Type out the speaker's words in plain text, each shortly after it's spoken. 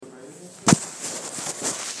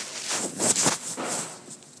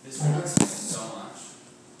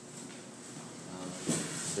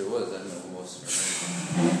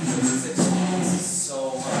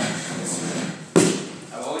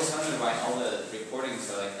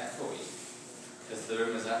say like echoey, because the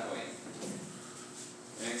room is echoey.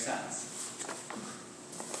 It makes sense.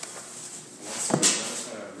 What's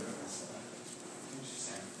the room is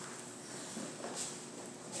interesting.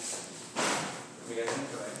 We get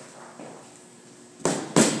into it.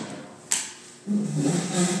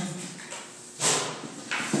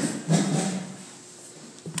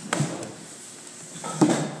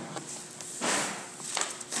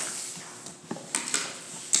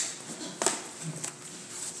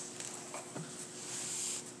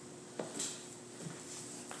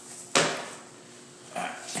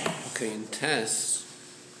 In Tess,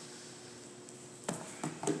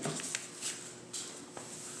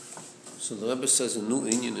 so the Rebbe says a new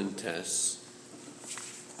Inyan in Tess,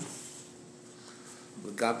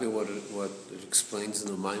 Gabi what it explains in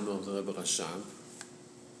the Maamar of the Rebbe Rashab,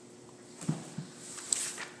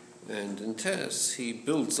 and in Tess he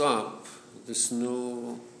builds up the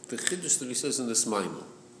chiddush that he says in this Maamar.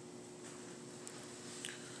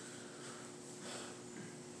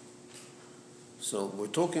 So we're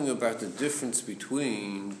talking about the difference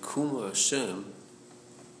between Kuma Hashem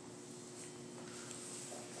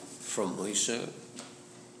from Moshe,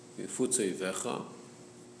 Yifutzei Vecha,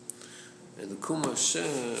 and the Kuma Hashem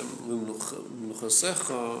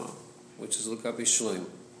Mnuchasecha, which is L'gabi Shloim.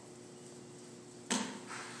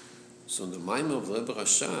 So in the Maamar of the Rebbe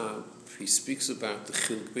Rashab, he speaks about the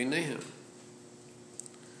Chiluk Beineihem.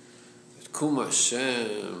 That Kuma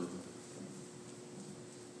Hashem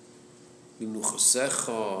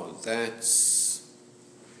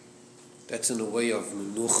that's in a way of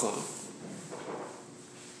menucha,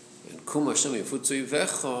 and Kum Hashem Yifutzei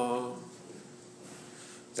Vecha,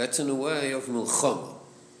 that's in a way of milchama.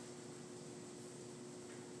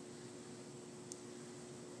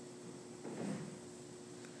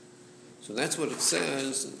 So that's what it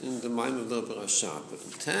says in the Maamar of the Rebbe Rashab. But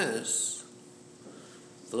in Tess,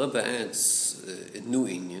 the Rebbe adds a new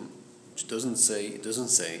inyan, which doesn't say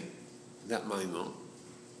that Maamar.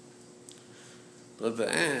 The Rebbe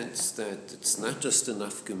adds that it's not just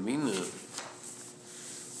enough gemina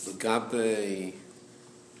legabe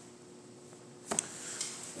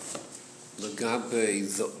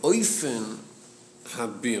the oifen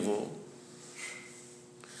habiru.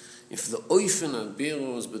 If the oifen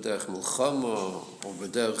habiru is b'derech milchama or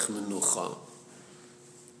b'derech menucha,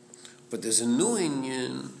 but there's a new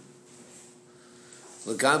inyan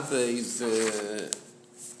legabe the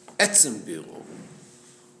etzem biru,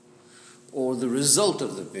 or the result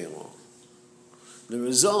of the biru. The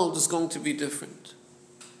result is going to be different.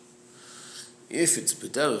 If it's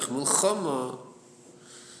b'derech milchama,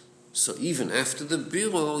 so even after the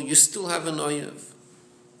biru, you still have an oyev.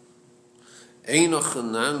 Einach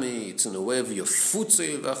hanami, it's in a way of your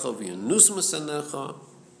futzei vecha, your nusmasanecha,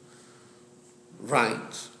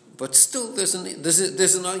 right? But still, there's an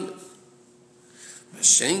oyev.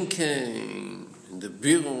 Mashenkein, in the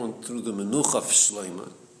biru and through the menucha of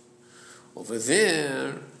shloima, over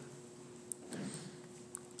there,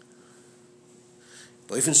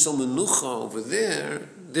 but even so menucha over there,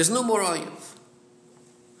 there's no more oyev.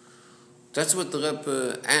 That's what the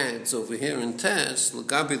Rebbe adds over here in Tess,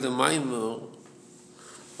 L'gabi the Maamar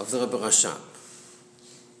of the Rebbe Rashab.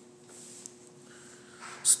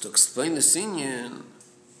 So to explain this inyan,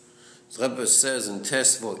 the Rebbe says in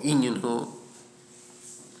Tess vo inyan hu,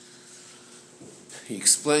 he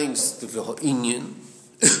explains the vo inyan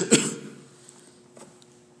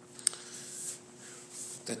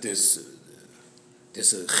that there's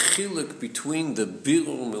a chiluk between the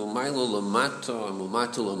biru milmayla lamata and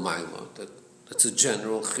milmata lamayla. That's a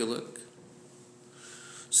general chiluk.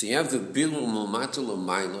 So you have the biru milmata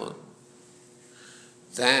lamayla.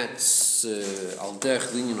 That's al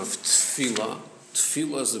derech linyan of tefillah.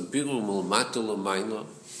 Tefillah is a biru milmata lamayla,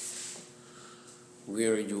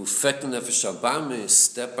 where you affect the nefesh habamis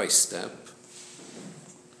step by step.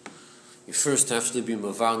 You first have to be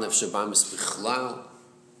mavar nefesh habamis bichlal.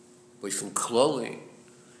 But from Kloli, you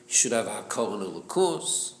should have a hakol and a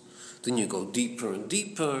lakos. Then you go deeper and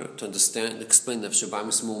deeper to understand, explain Nefesh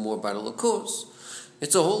Habamis more about a lakos.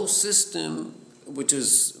 It's a whole system which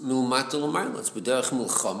is milmata l'mayla. It's b'derech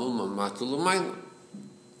milchama milmata l'mayla.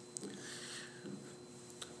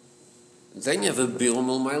 Then you have a bir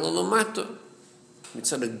milmayla l'mata.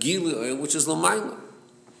 It's at a gili oil which is l'mayla.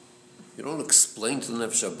 You don't explain to the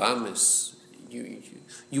Nefesh Habamis.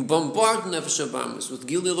 You bombard Nefesh Habamis with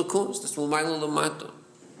Gili Lakos, that's Mumayla Lamata.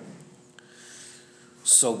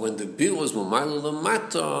 So when the bir was Mumayla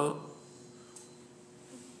Lamata,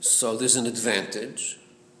 so there's an advantage.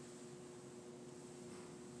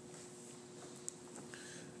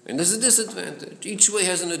 And there's a disadvantage. Each way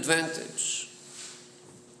has an advantage.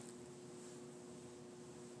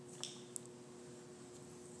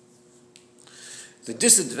 The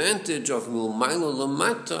disadvantage of Milmaila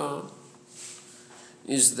Lamata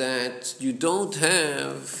is that you don't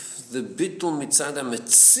have the Bittul Mitzad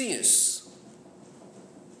HaMetzias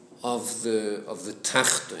of the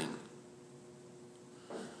Tachton.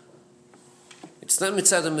 It's not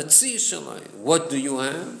Mitzad HaMetzias Shalai. What do you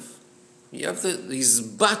have? You have these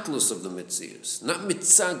battles of the Metzias, not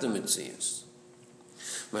Mitzad HaMetzias.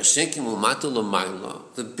 Mashenkim Lamata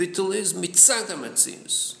Lamaila, the Bittul is Mitzad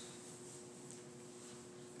HaMetzias.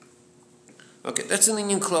 Okay, that's an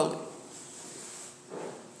Inyan Klali.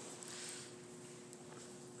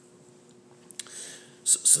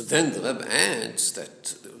 So then the Rebbe adds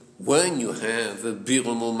that when you have a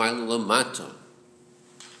Birum Umayla Lamata,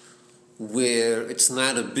 where it's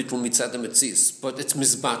not a Bittul Mitzad HaMetzias, but it's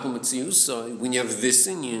Mizbatul Metzius, so when you have this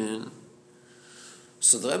Inyan,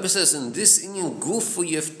 so the Rebbe says in this Inyan Gufu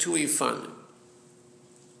you have two Ifanim.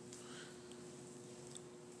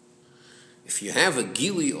 If you have a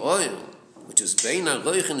Gili oil, which is Bein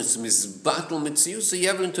HaRoich and it's Mizbatul Metzius, so you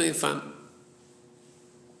have it into Ifanim.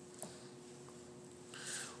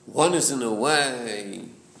 One is in a way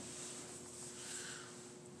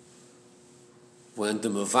when the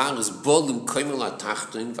Mavar is Bolim Koimel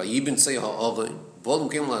HaTachton, Vayibin Tzei HaOrein,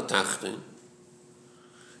 Bolim Koimel HaTachton,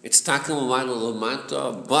 it's Takim Umayla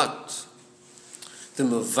Lamata, but the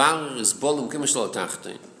Mavar is Bolim Koimel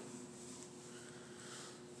HaTachton.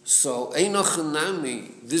 So, Einoch Nami,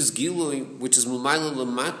 this Gilui, which is Umayla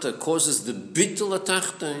Lamata, causes the Bittul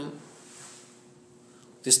HaTachton,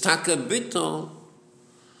 this Taka Bittul,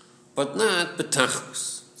 but not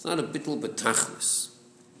Betachlis. It's not a Bittul Betachlis.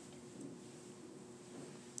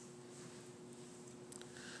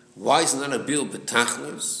 Why is it not a Bittul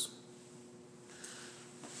Betachlis?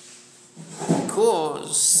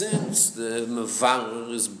 Because since the Mavar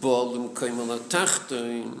is Bolim Koimel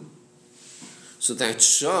HaTachton, so that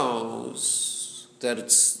shows that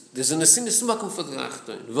there's an Asinis Mokim for the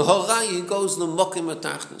Tachton. V'horai goes the Mokim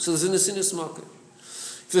HaTachton. So there's an Asinis Mokim.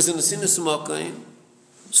 If there's an Asinis Mokim,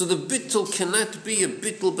 so the Bittul cannot be a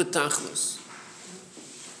Bittul Betachlis.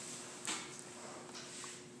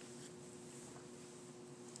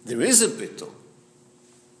 There is a Bittul,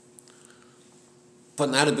 but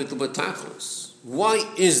not a Bittul Betachlis. Why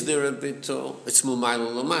is there a Bittul? It's Mumayla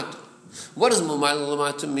Lamata. What does Mumayla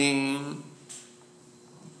Lamata mean?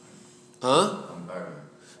 Huh?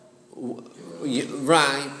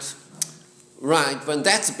 Right, but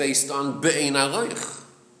that's based on Be'ein HaRoich.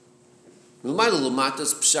 Mumayla Lamata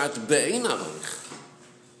is Pshat Be'ein HaRoich.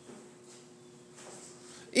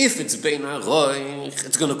 If it's Be'ein HaRoich,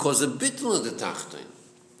 it's going to cause a Bittul of the Tachton.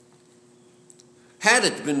 Had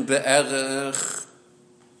it been Be'erech,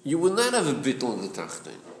 you would not have a Bittul of the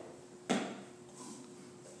Tachton.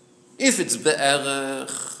 If it's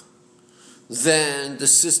Be'erech, then the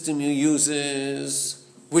system you use is...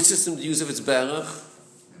 Which system do you use if it's Be'erech?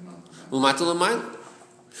 Lamata Lamayla.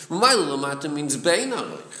 Lamata Lamata means Be'ein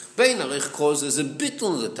HaRoich. Be'ein HaRoich causes a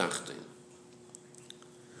Bittul of the Tachton.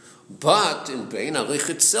 But in Be'ein HaRoich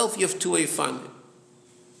itself, you have two Eifanim.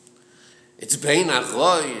 It's Be'ein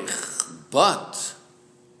HaRoich, but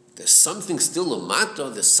there's something still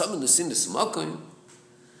Lamata, there's some in the Sinis Mokim.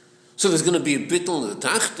 So there's going to be a Bittul of the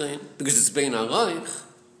Tachton, because it's Be'ein HaRoich,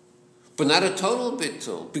 but not a total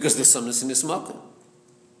Bittul, because there's some in the Sinis Mokim.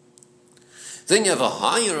 Then you have a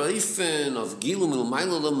higher Eifen of Gilum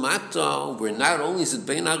Milmaila Lamata, where not only is it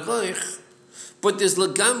Be'ein HaRoich, but there's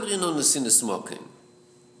Lagambrin on the Sinis Mokim.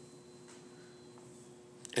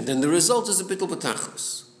 And then the result is a Bittul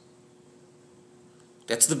Betachlis.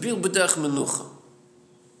 That's the Bil B'derech Menucha.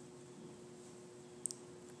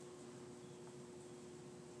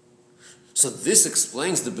 So this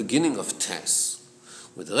explains the beginning of Tes,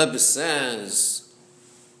 where the Rebbe says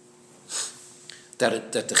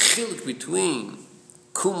that the chiluk between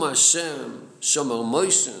Kum Hashem, Shomer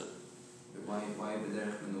Moshe. Why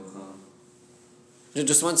B'derech Menucha?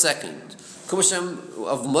 Just 1 second. Kum Hashem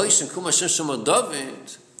of Moshe and Kum Hashem Shomer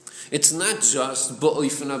David. It's not just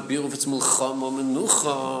Ba'oifen Abir if it's Milchama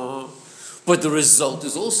Menucha, but the result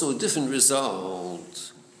is also a different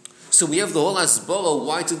result. So we have the whole Asbara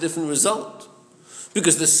why it's a different result.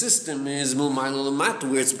 Because the system is Milmaila Lamata,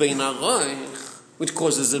 where it's Be'ein HaRoich, which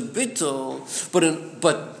causes a Bittul,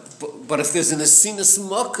 but if there's an Asinis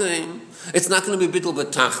Mokim, it's not going to be Bittul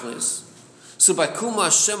Betachlis. So by Kum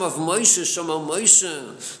Hashem of Moshe, Shomer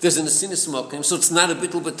Moshe, there's an Asinis Mokim, so it's not a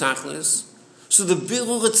Bittul Betachlis. So the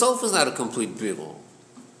birur itself is not a complete birur.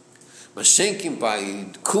 Mashenkim by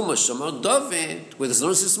Kum Hashem of David, where there's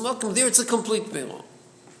no Asinis Mokim, there it's a complete birur.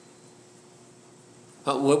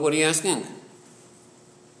 What are you asking? I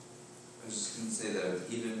was just going to say that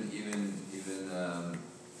even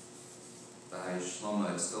the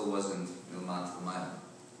Shloma, it still wasn't Milmat L'mayla.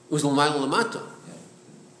 It was L'mayla L'mata. Yeah.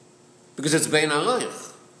 Because it's Bein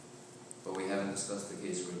Alayich. But we haven't discussed the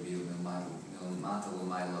case where it would be Milmat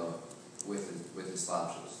L'mayla with his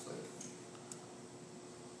slapshus. Like,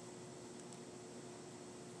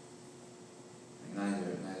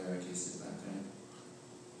 neither our case is that,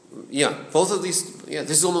 right? Yeah, both of these, this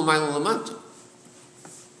is all L'mayla L'mata.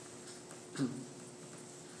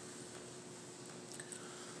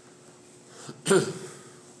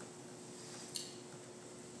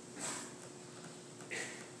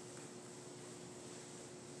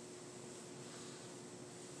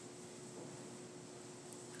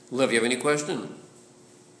 Lev, you have any question?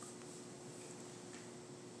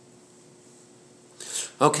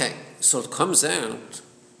 Okay, so it comes out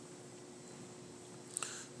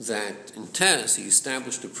that in Tess he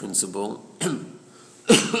established a principle.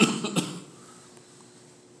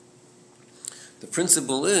 The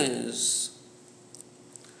principle is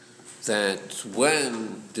that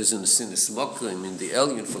when there's an Asinis Mokim in the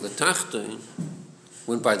Elyon for the Tachton,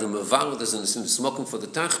 when by the Mavar there's an Asinis Mokim for the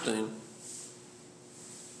Tachton,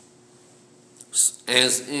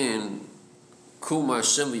 as in Kuma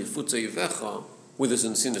Hashem Yefutza Yivecha, where there's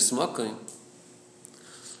an Asinis Mokim,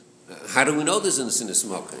 how do we know there's an Asinis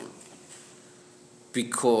Mokim?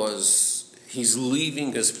 Because he's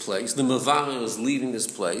leaving his place, the Mavar is leaving his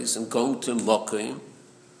place and going to Mokim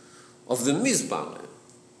of the Mizbah.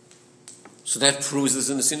 So that proves there's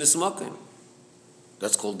an Asinis Mokim.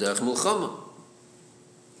 That's called Derech Milchama.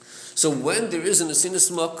 So when there is an Asinis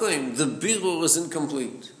Mokim, the birur is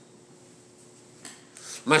incomplete.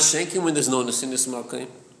 Mashenkin, when there's no Asinis Mokim,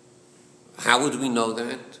 how would we know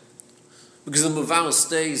that? Because the Mavar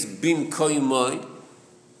stays Bim Koimoy.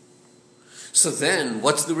 So then,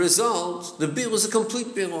 what's the result? The birur is a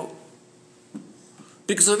complete birur.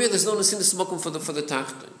 Because over here, there's no Asinis Mokim for the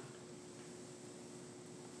Tachton.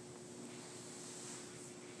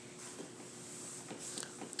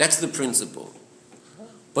 That's the principle.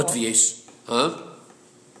 But v'yesh,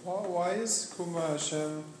 Why is Kuma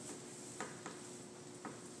Hashem?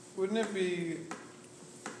 Wouldn't it be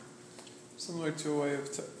similar to a way of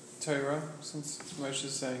Torah, since Moshe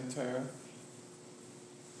is saying Torah?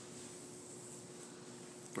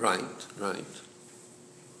 Right.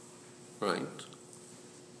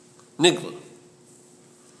 Nigla.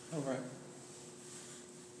 Oh, right.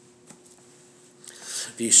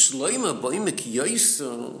 V'yishloima bo'imek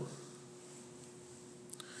yoiso,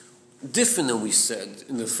 different than we said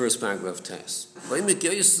in the first paragraph of Tess. Bo'imek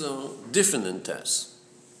yoiso, different than Tess.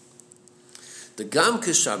 The gam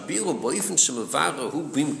keshabiro bo'ifen shemavara hu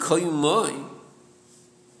bim koymoy,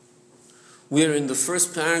 where in the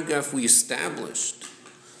first paragraph we established,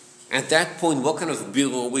 at that point, what kind of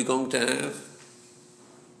birur are we going to have?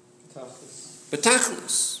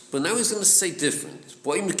 Betachlis. But now he's going to say different.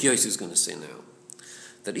 Bo'imek yoiso is going to say now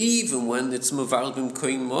that even when it's mavar bim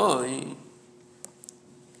koymoy,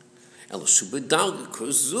 elo shu bedarga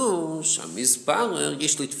kozu shamizbarer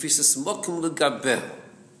yesh lo tfisas mokim legabeh.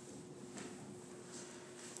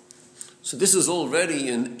 So this is already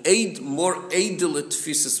an more edel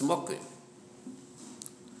tfisas mokim.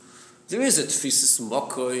 There is a tfisas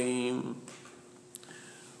mokim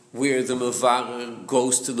where the mavar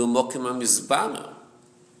goes to the mokim hamizbarer.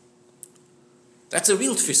 That's a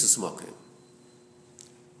real tfisas mokim.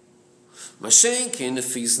 Mashenkin,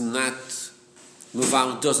 if he's not,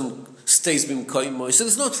 Mavar stays bim koymoy, so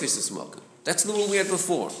there's no tfisas mokim. That's the rule we had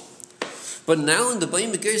before. But now in the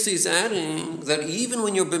Bayim Megayse he's adding that even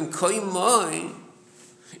when you're bim koymoy,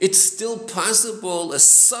 it's still possible a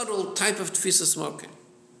subtle type of tfisas mokim.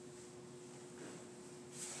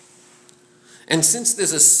 And since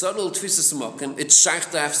there's a subtle tfisas mokim, it's shaykh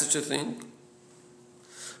to have such a thing.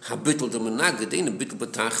 Habitl de menaged, ain't a bitl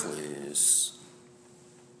betachlis.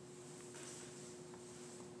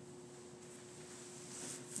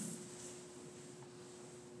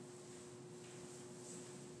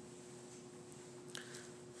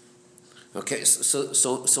 Okay,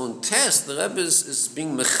 so in Tess, the Rebbe is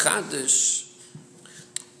being mechadish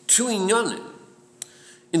two inyanim.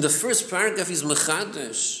 In the first paragraph, he's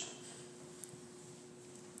mechadish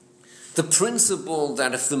the principle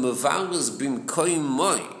that if the mavar is bim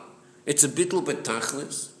koymoy, it's a bittul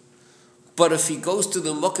betachlis, but if he goes to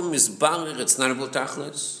the mokim mizbarer, it's not a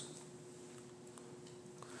betachlis.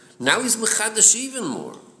 Now he's mechadish even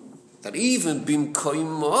more. That even bim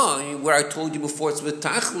koymoy, where I told you before it's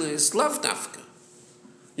betachlis, lav dafka.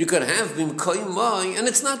 You could have bim koymoy, and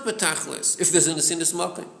it's not betachlis, if there's an asinis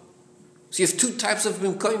mokim. So you have two types of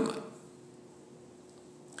bim koymoy.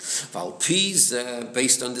 Valpiz,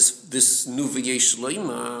 based on this nuva yesh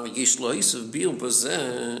loima, yesh lois of bir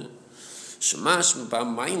bazeh, Shamash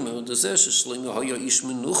b'Maamar dezeh sheshlomo haya ish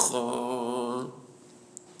menucha.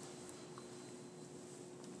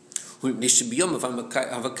 ומפני שביום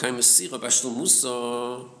אבקאי מסירה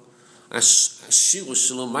בשלמוסו השירו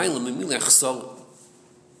שלו מיילה ממילא יחסור.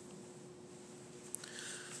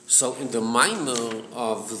 So in the Maamar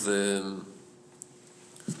of the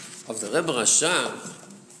Rebbe Rashav,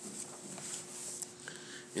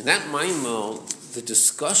 in that Maamar, the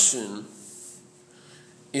discussion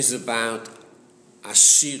is about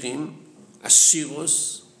Ashirim,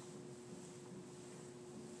 Ashirus.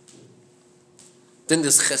 Then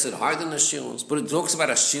there's Chesed higher than Ashirus, but it talks about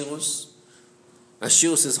Ashirus.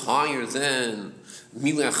 Ashirus is higher than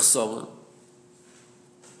Milach Sola.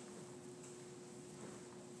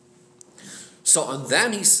 So on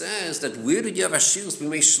that he says that where did you have Ashirus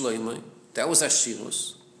b'mei Shloimeh? That was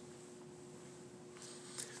Ashirus.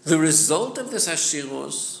 The result of this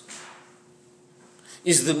Ashirus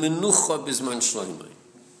is the Menucha b'zman Shloimeh.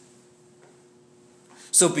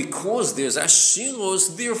 So because there's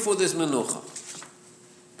Ashirus, therefore there's Menucha.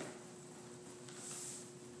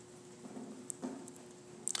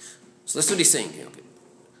 So that's what he's saying here.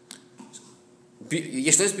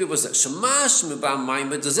 יש לזה ביור בזה, שמש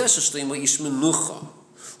מבאמיימר דזה ששלמה איש מנוחה,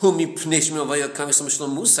 הוא מפני שמביא כמה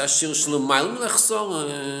שלמוס, השיר שלו מייל מלחסור.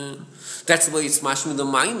 That's why it's mash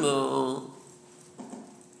מבאמיימר.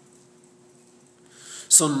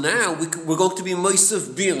 So now we're going to be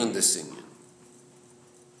moisav beer in this inyan.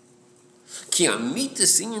 כי עמית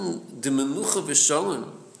this inyan, דמנוחה בשלום,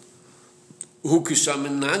 הוא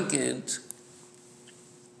כשמנגד,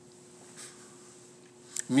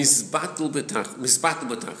 מזבטל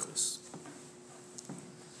בתכלס.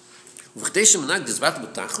 וכדי שמנהג מזבטל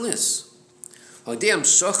בתכלס, על ידי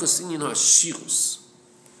המשוך עניין השירוס.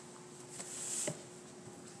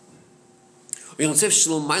 ואני רוצה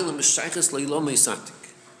שלא מיילה משייכס לאילו מייסתיק.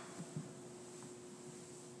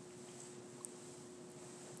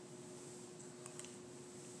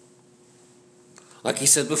 Like he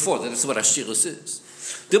said before, that's what Ashirus is.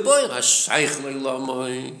 The boy Rashaych lailo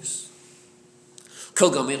meis.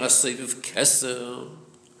 Kol gamir aseviv keser.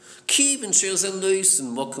 Kiven sheres en neus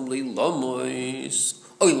en mokem lailo meis.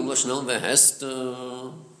 Oilum lashnel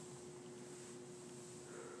vehester.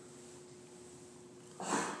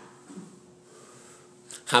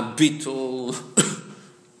 Habitul.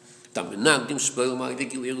 Da menagdim shpel mag de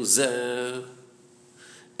gilir zeh.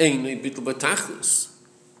 Einay bitul betachlis.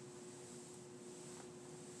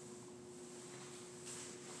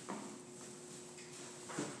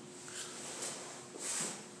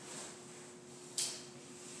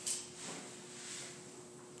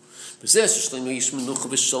 וזה ששלמה איש מנוחה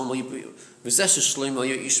בשלום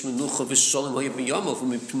היה איש מנוחה בשלום היה ביומו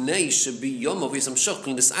ומפני שביומו ויש המשוך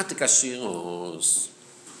פרינדס עתק השירוס.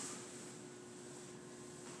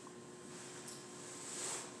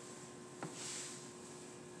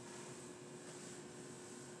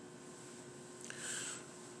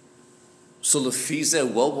 So Lefize,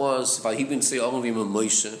 what was Vahibin say all of him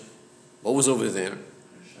Moshe? What was over there?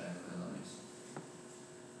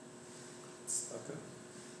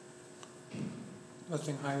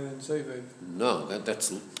 Nothing higher than Zoviv. No,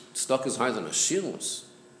 that's tzedakah is higher than Ashirus.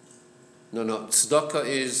 No, tzedakah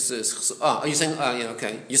is. Are you saying? Yeah,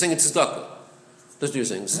 okay. You're saying it's tzedakah. That's what you're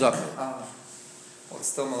saying. Tzedakah. Well, it's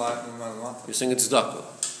still Malach. You're saying it's tzedakah.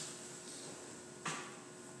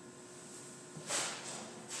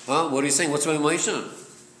 Huh? What are you saying? What's my Moshe?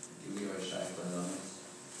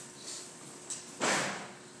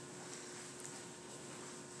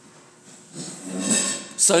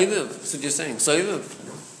 Soiviv, that's what you're saying. Soiviv.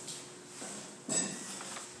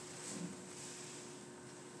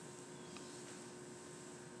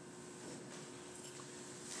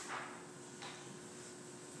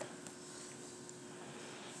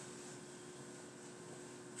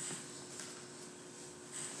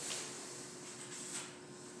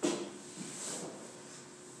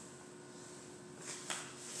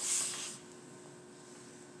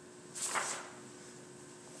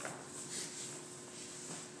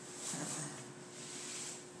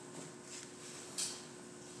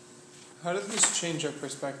 How does this change our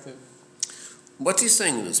perspective? What's he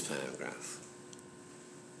saying in this paragraph?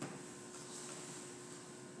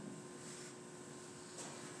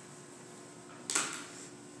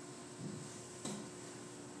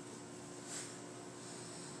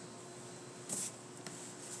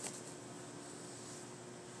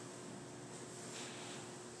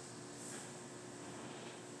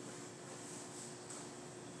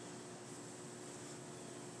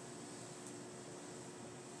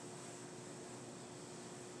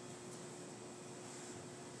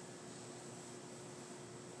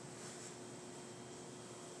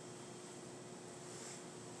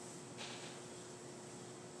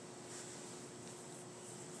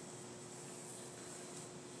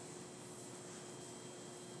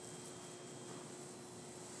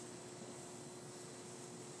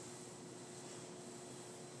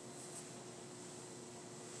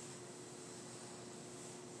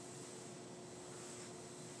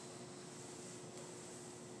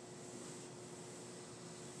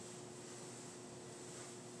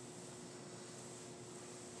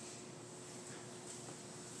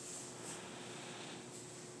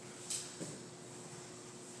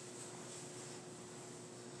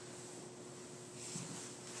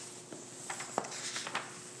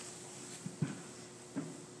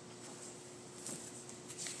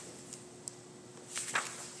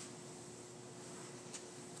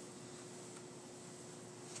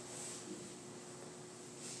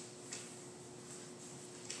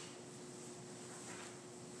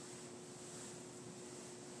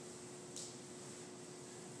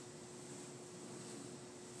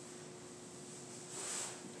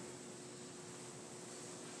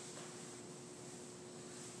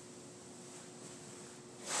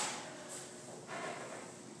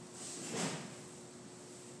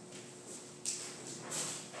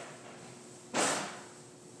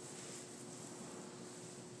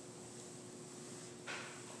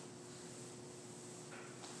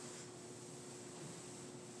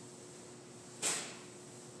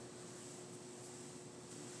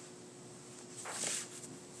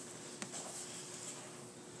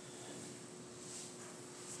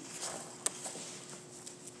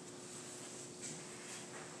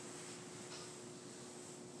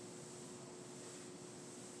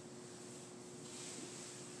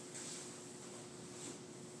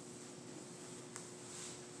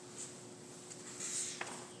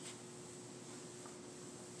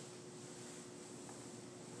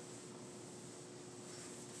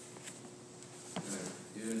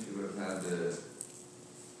 the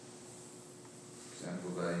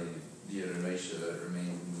example by the Reisha that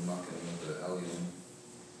remained in the Makkah of the Elyon,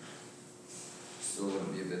 still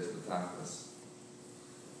wouldn't be a bit of the tachlis.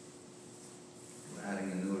 We're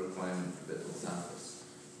adding a new requirement for bit of the tachlis.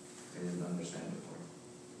 I didn't understand before.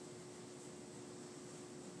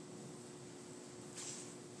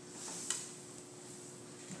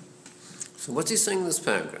 So what's he saying in this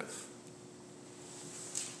paragraph?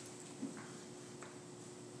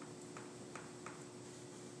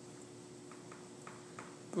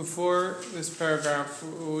 Before this paragraph,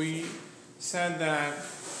 we said that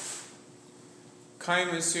Kaim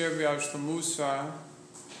Esir B'Ashlemusa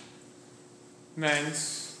meant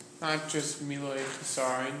not just Miloi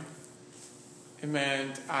Chesarin, it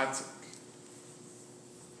meant Atik.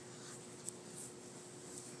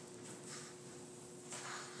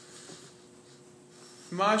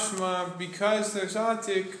 Mashma, because there's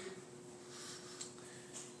Atik,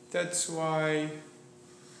 that's why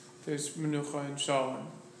there's Menucha and Shalom.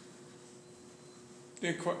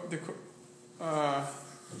 But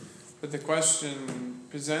the question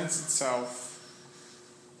presents itself: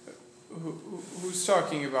 who's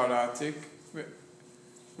talking about Atik?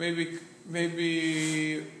 Maybe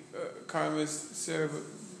Karmas Serv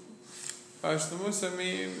Ashlemusa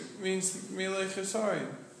means Milei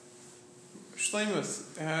Chesarin.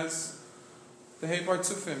 Shleimus has the Hey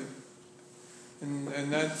Partzufim,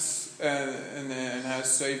 and that's and has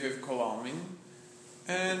Seiviv Kolamin,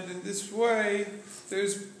 and in this way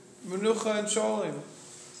there's Menucha and Shalom.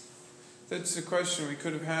 That's the question we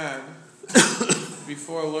could have had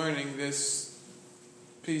before learning this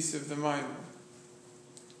piece of the Maamar.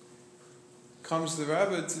 Comes the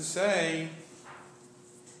Rebbe to say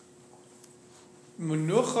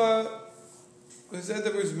Menucha. We said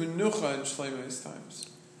there was Menucha in Shleimus times.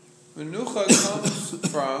 Menucha comes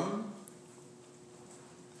from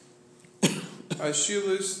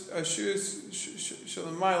Ashilus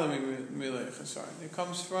Shalamayla Milei Chesarin. It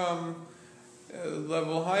comes from a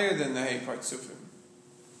level higher than the Hey Partzufim.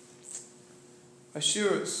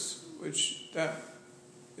 Ashirus, which that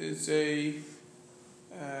is a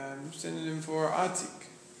synonym for Atik.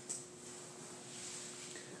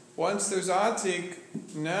 Once there's Atik,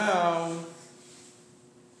 now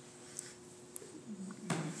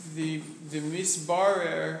the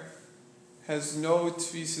misbarer has no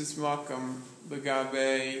tfisis makam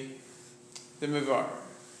legabe the mevar.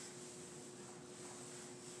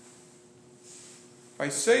 By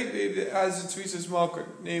Seiviv, it has a tfisis makam,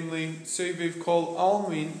 namely Seiviv called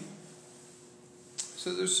Almin.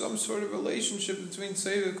 So there's some sort of relationship between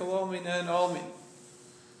Seiviv called Almin and Almin.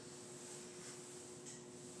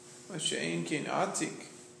 Mashein kin Atik,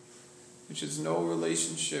 which is no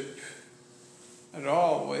relationship at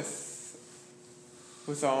all with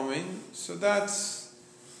Almin, so that's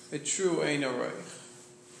a true Ein Aroich.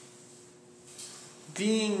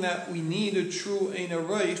 Being that we need a true Ein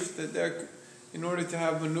Aroich, that there, in order to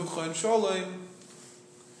have Menucha and Shalom,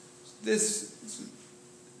 this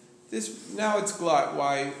now it's glad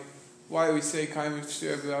why we say Kaim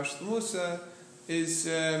Yishir B'Ashlemusa is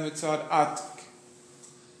Mitzad Atik.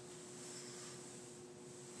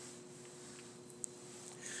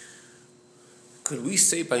 Could we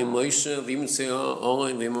say by Moshe, we even say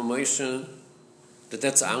Oren, we Moshe, that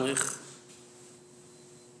that's Arich?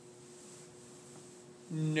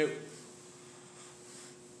 No.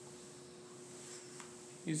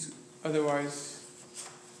 Otherwise,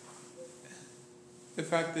 the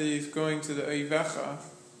fact that he's going to the Eivecha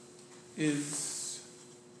is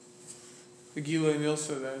the Giloi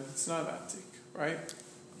Milsa, then it's not Atik, right?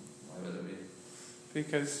 Why would it be?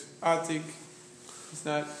 Because Atik is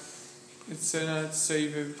not. It's not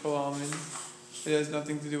Seiviv Kolamin. It has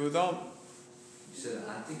nothing to do with Almin. You said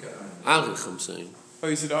Atik or Arich, I'm saying. Oh,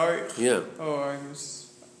 you said Arich? Yeah. Oh, I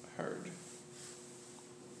misheard.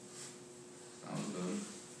 Sounds good.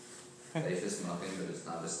 If it's nothing, but it's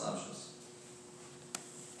not Islamish.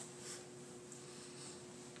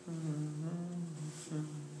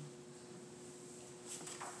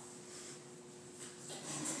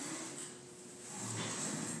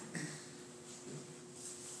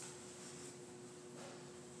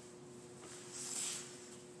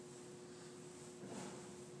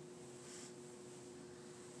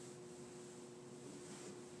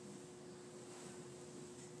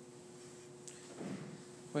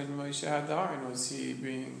 When Moshe had the iron, was he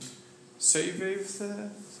being Seiviv the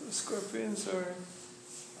scorpions or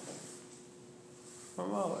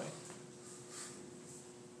Male?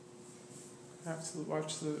 I have to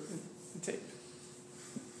watch the tape.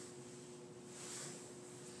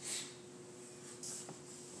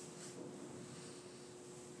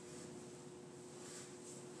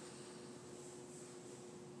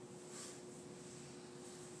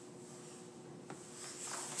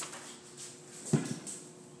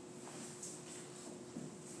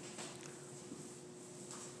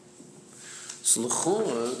 So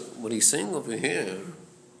l'chora, what he's saying over here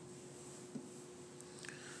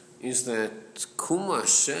is that Kuma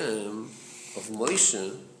Hashem of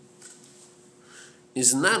Moshe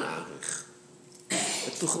is not Arich.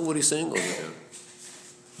 That's what he's saying over here.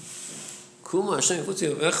 Kuma Hashem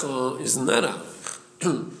is not Arich.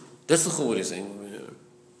 That's what he's saying over here.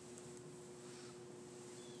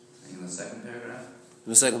 In the second paragraph?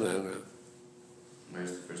 In the second paragraph.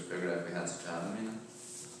 Where's the first paragraph? We had such a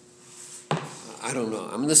I don't know.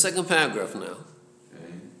 I'm in the second paragraph now. Okay.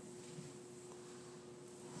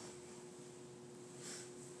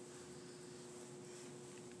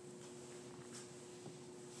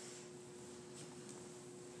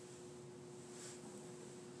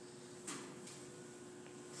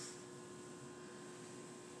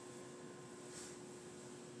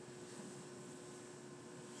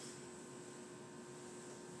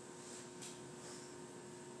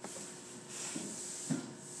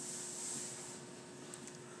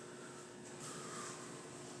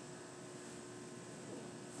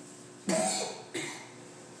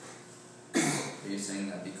 Are you saying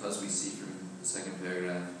that because we see from the second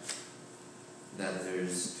paragraph that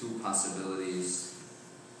there's two possibilities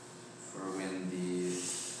for when the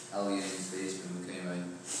alien stays from the Kemai,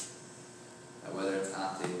 that whether it's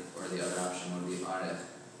Atik or the other option would be Arech,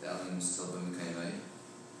 the alien is still from the Kemai,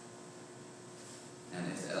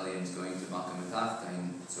 and if the alien is going to Makam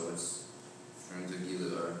Atachtain, so it's referring to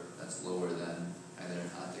Gilu, or that's lower than either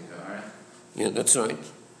Atik or Arech? Yeah, that's right.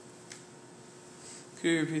 Can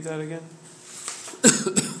you repeat that again?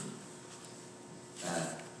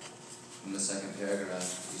 In the second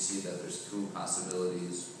paragraph, you see that there's two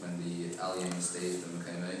possibilities when the alien stays in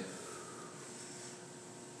Mekaimei.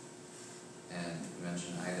 And you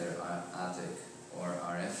mentioned either Atik or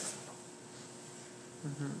Aref.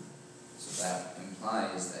 Mm-hmm. So that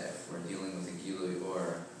implies that if we're dealing with a Gilui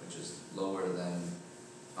Or, which is lower than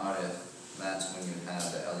Aref, that's when you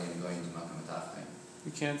have the alien going to Makam Atachtain.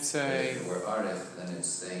 You can't say. If it were Aref, then it's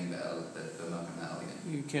staying the Makam alien.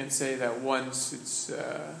 You can't say that once it's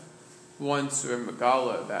once we're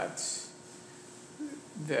Megala that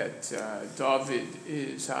David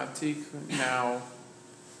is Atik.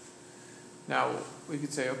 Now we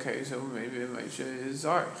could say, okay, so maybe Moshe is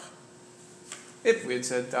Arich. If we had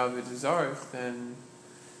said David is Arich, then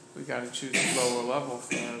we got to choose a lower level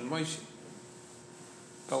for Moshe.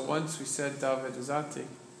 But once we said David is Atik,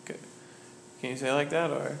 can you say it like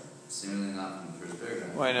that, or? Seemingly not in the first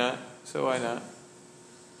paragraph. Why not? So why not?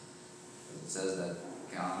 It says that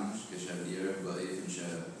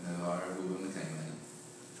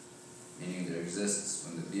meaning there exists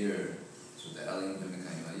when the beer is with the alien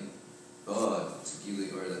b'mekaimai, but it's a gili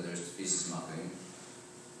or that there's pieces makim.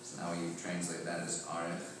 So now we translate that as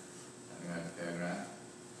arif, having read the paragraph.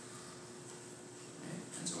 Okay.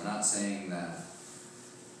 And so we're not saying that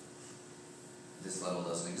this level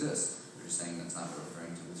doesn't exist. We're just saying that's not what we're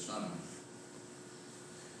referring to with Shalom.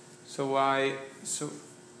 So why? So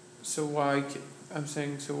why? I'm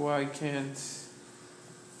saying, so why couldn't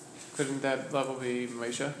that level be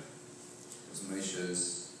Moshe? Because Moshe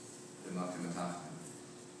is the Makim Atachim.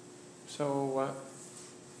 So what?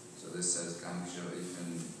 So this says Gam Ksho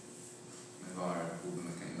Ifin Mevar Uba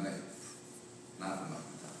Mekaimai, not the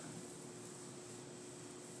Makim Atachim.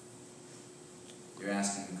 You're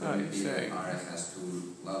asking, could it be that Arech has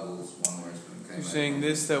two levels, one where it's Mekaimai? You're saying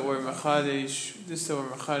this that we're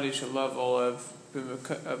Mechadish a level of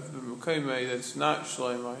B'Mekaimai that's not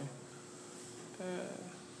Shleimai.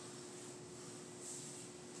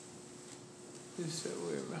 This that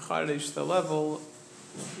we're Mechadish the level,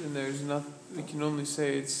 and there's not. We can only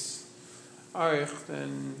say it's Arich.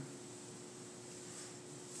 Then,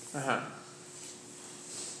 Well,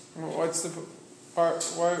 what's the part?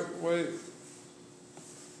 Why?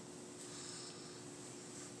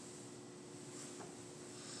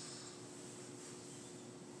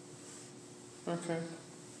 Okay.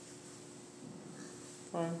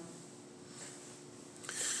 Fine.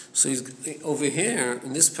 So he's over here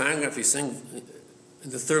in this paragraph. He's saying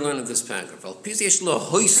in the third line of this paragraph, he's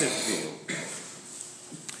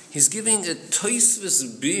giving a toisvus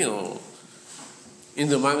bill in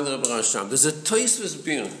the Maamar Pada Beshalom. There's a toisvus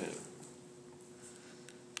bill here.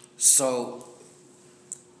 So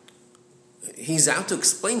he's out to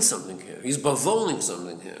explain something here. He's bavoling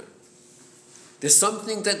something here. There's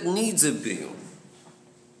something that needs a bill.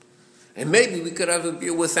 And maybe we could have a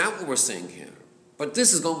bill without what we're saying here. But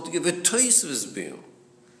this is going to give a toisvus bill.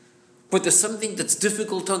 But there's something that's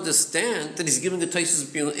difficult to understand that he's giving a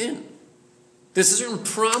toisvus bill in. There's a certain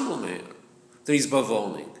problem here that he's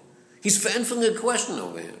bavoling. He's answering a question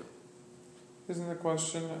over here. Isn't the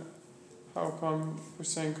question How come we're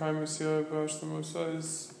saying Maamar Pada Beshalom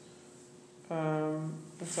is Mitzad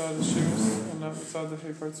the Shivas and not Mitzad the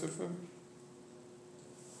Hey Partzufim?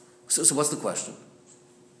 So what's the question?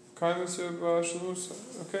 Maamar Pada Beshalom.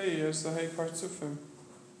 Okay, yes, the Hey Partzufim.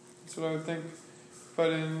 That's what I would think.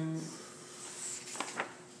 But in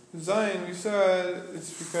Zion, we said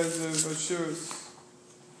it's because of Ashurus.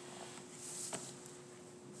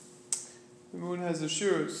 The moon has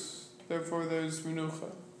Ashurus, therefore there's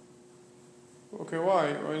Menucha. Okay,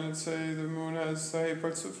 why? Why didn't it say the moon has Sahih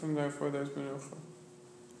Partzufim, therefore there's Menucha?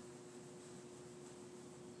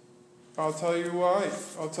 I'll tell you why.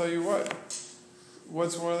 I'll tell you what.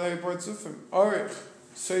 What's one of the Hey Partzufim? Arich,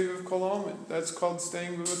 save of Kol Almin. That's called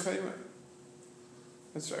staying B'Mekayimah.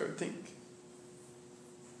 That's what I would think.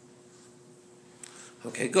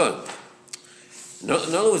 Okay, good. In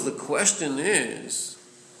other words, the question is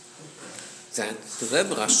that the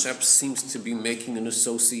Rebbe Rashab seems to be making an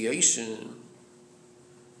association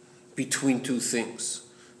between two things.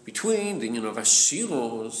 Between the union of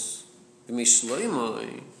Ashiros, B'mei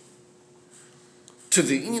Shloimei, to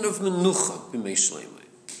the union of Menucha, B'mei Shloimei.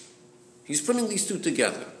 He's putting these two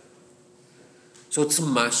together. So it's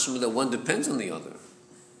mashma that one depends on the other.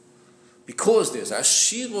 Because there's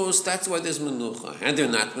Ashiros, that's why there's Menucha. Had there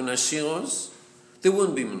not been Ashiros, there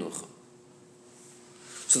wouldn't be Menucha.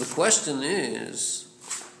 So the question is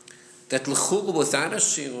that l'chura without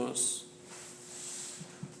Ashiros,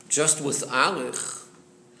 just with Alich,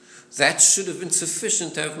 that should have been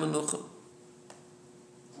sufficient to have Menucha.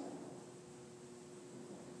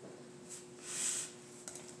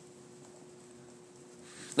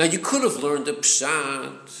 Now you could have learned a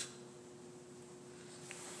pshat.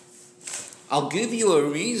 I'll give you a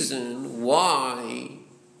reason why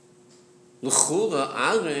l'chura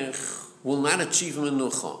Alich will not achieve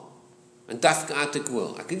Menucha, and Dafka Atik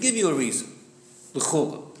will. I can give you a reason.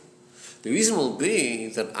 L'chura. The reason will be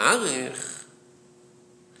that Arich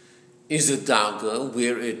is a darga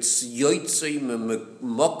where it's yotzei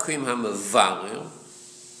mokim ha'mevarer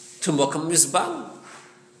to mokim mizbal.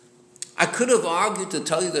 I could have argued to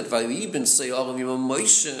tell you that Vayibin say Oram Yom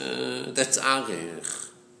Moshe, that's Arich.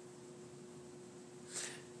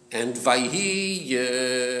 And Vayhi,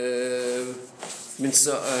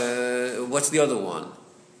 what's the other one?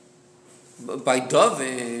 By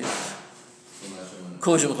David,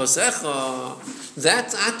 Koshem Chosecha,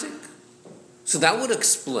 that's Atik. So that would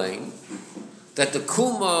explain that the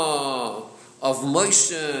Kuma of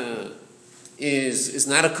Moshe is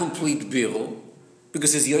not a complete biru,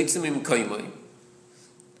 because it's Yotzim im Kaimai.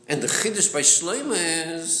 And the Chiddush by Shlomo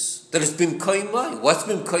is that it's been Kaimai. What's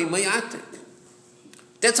been Kaimai Atik?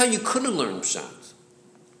 That's how you could have learned Pshat.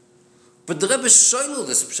 But the Rebbe shoiled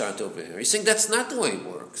this Pshat over here. He's saying that's not the way it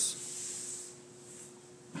works.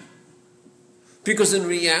 Because in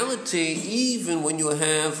reality, even when you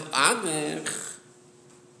have Agich,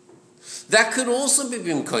 that could also be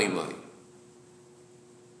Bim Kaimai.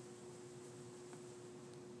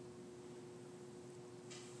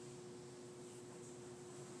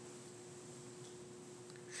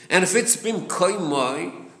 And if it's Bim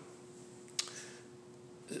Kaimai,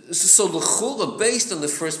 so the Chura, based on the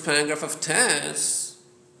first paragraph of Taz,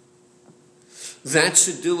 that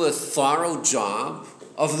should do a thorough job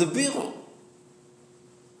of the Biro.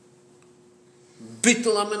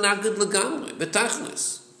 Bittul amenagid legamri,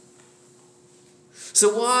 betachlis.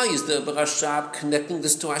 So why is the Rashab connecting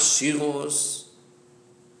this to Ashiros?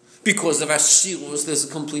 Because of Ashiros, there's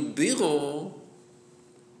a complete Biro.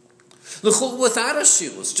 L'chol without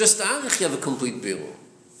Ashiros, just Arich you have a complete Biro.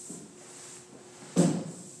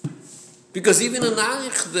 Because even in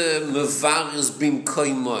Arich, the Mevar is Bim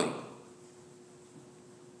Kaimai.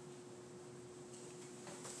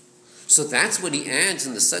 So that's what he adds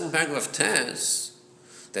in the second paragraph of Taz,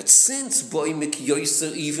 that since Boi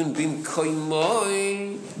Mikyoser even Bim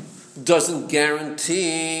Kaimai doesn't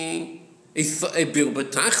guarantee a Bir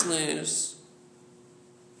B'tachlis,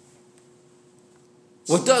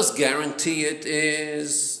 what does guarantee it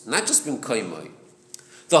is not just Bim Kaimai,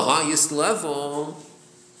 the highest level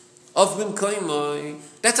of Bim Kaimai,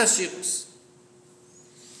 that's Ashiros.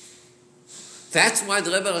 That's why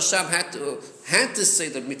the Rebbe Rashab had to say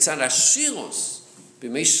that Mitzad Ashiros,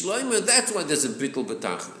 B'mei Shloimeh, that's why there's a bittul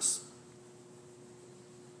b'tachlis.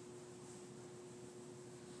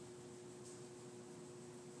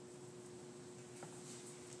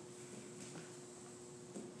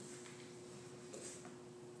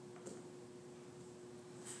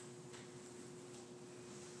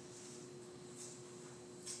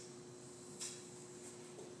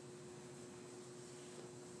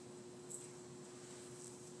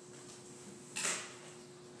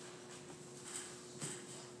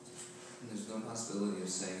 no possibility of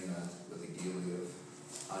saying that with the Gili of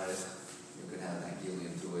Arich, you could have that Gili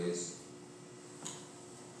in 2 ways.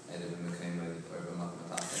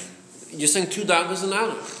 You're saying 2 dagas and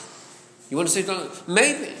Arich. You want to say dagas?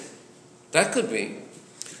 Maybe. That could be.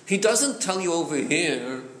 He doesn't tell you over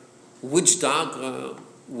here which daga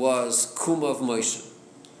was Kuma of Moshe.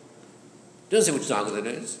 He doesn't say which daga that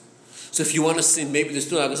is. So if you want to say maybe there's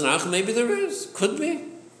 2 dagas and Arich, maybe there is. Could be.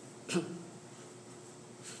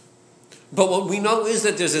 But what we know is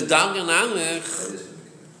that there's a daga and Arich.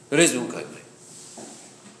 There is Mukayim.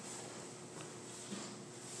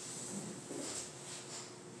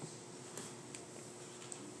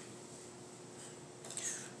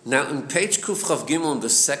 Now, in page Kuf Chav Gimel, in the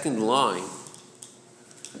second line,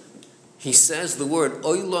 he says the word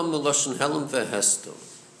Oilam Meloshen Helam Vehesto.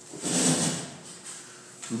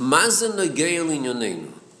 Mazen Nogei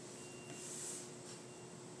L'Inyoneinu.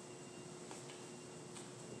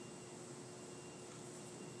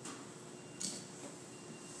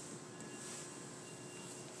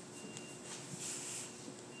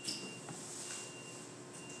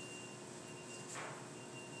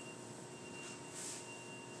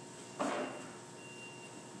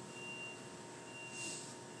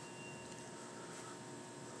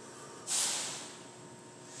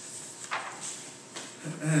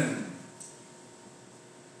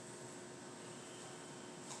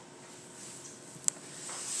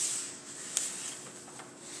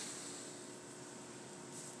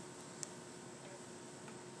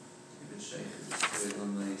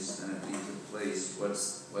 Then it leaves a place. Why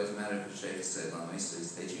does it matter if the Sheikh said Lamis? So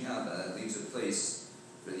he's teaching out that it leaves a place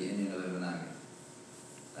for the Indian of Ivanagi.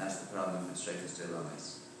 That's the problem with Sheikh said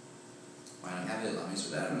Lamis. Why not have it Lamis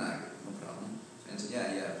without Ivanagi? No problem. And said,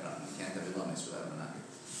 yeah, problem. You can't have it Lamis without Ivanagi.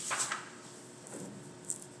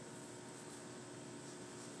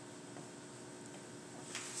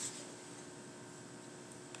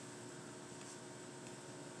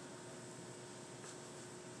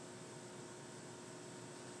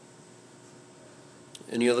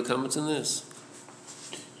 Any other comments on this?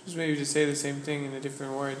 Just maybe to say the same thing in a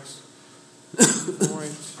different words.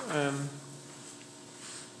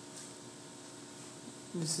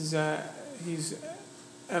 This is he's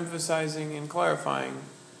emphasizing and clarifying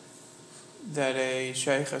that a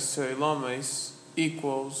shaykhs to lamis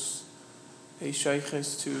equals a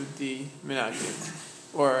shaykhs to the minagim,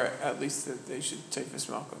 or at least that they should take this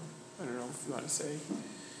malcolm. I don't know if you want to say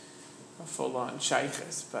a full-on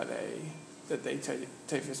shaykhs, but that they take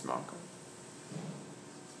this malcolm.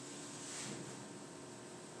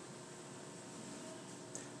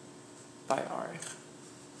 By Arich.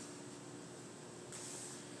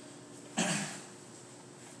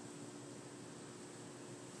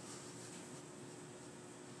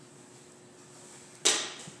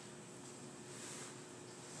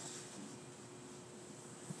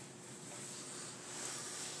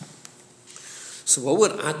 So what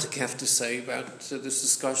would Atik have to say about this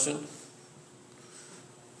discussion?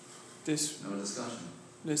 No discussion.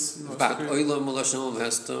 About Oilam Meloshen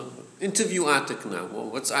Hesta. Interview Atik now. Well,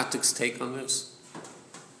 what's Atik's take on this?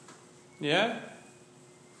 Yeah,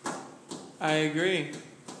 I agree.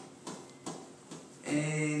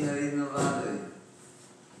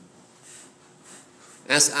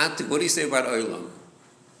 Ask Atik, what do you say about Oilam?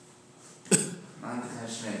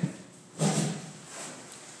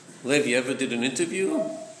 Lev, you ever did an interview?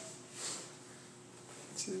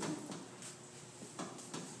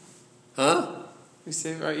 Huh? We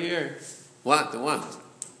say right here. What? The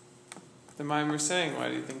Maamar saying, what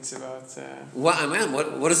do you think it's about? What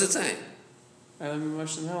does it say?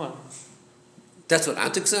 That's what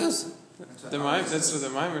Atik says? That's what the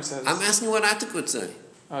Maamar says. I'm asking what Atik would say.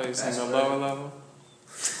 Oh, you're saying a lower level?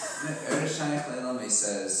 Shaykh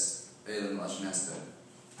says, Eilim Lashon Hester.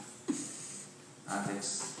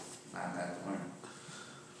 Atik's not that to learn.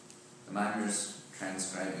 The Maamar's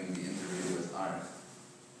transcribing the interview with Arif.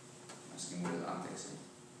 Asking what did Atik say.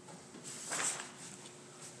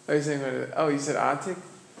 Oh, you're saying you said Atik?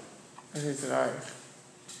 I think you said Arif.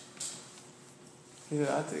 You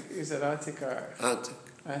said Atik? You said Atik or Arif?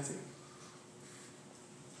 Atik.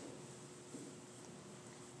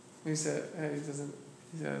 He said, he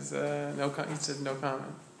says, no comment. He said no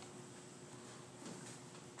comment.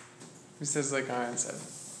 He says like Aaron said.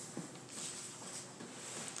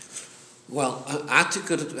 Well, Atik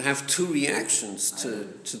could have 2 reactions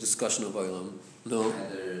to discussion of Olam. No?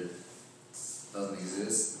 Either it doesn't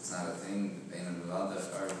exist, it's not a thing, Bein and Mevada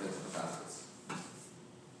are a bit of prophets.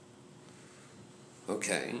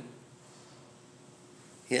 Okay.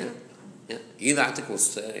 Yeah. Either Atik will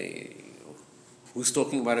say, who's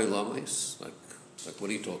talking about Ilamis? Like what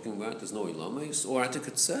are you talking about? There's no Ilamis. Or Atik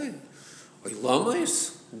could say,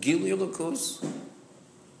 Oilamis? Gili Elokus?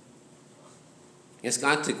 Yes,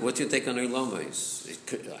 Atik, what's your take on Oilamis?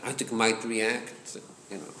 Atik might react,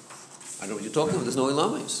 I don't know what you're talking about, there's no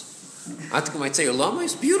Oilamis. Atik might say,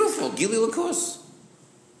 Oilamis? Beautiful, Gili Elokus.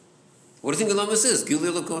 What do you think Oilamis is? Gili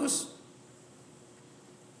Elokus?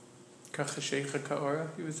 Kachashecha Ka'ora,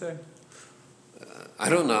 you would say? I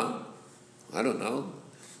don't know.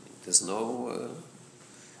 There's no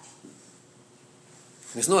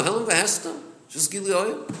Helen Vahesta. Just Gili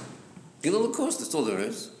Oil. Gili Elokus, that's all there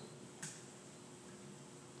is.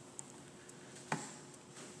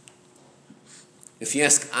 If you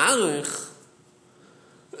ask Arich,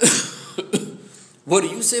 what do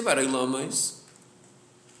you say about Oilamais?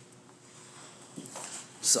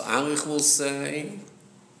 So Arich will say,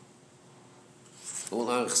 what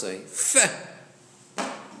will Arich say? Feh!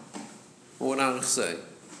 What will Arich say?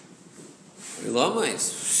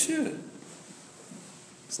 Oilamais? Sure.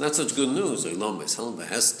 It's not such good news. Oilamais, Helen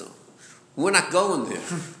Behesta. We're not going there.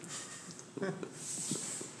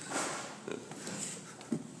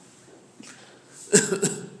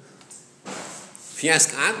 If you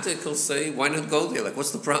ask Atik, he'll say, why not go there? Like,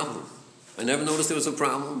 what's the problem? I never noticed there was a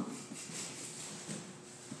problem.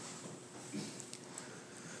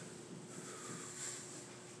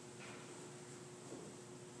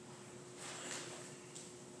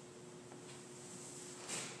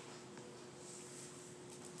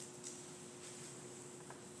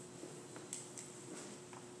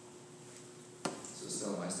 So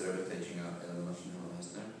still, my third teaching out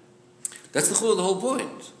That's the whole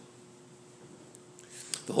point.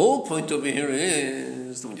 The whole point over here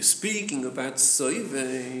is that when you're speaking about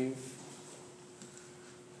Soivev,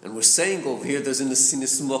 and we're saying over here there's in the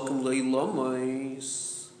sinis mokum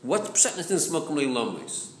leilamais. What's pshat in the sinis mokum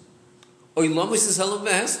leilamais? Oilamais is Helen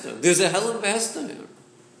Vahesta. There's a Helen Vahesta here.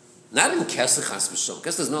 Not in Kesser Chas B'Shom.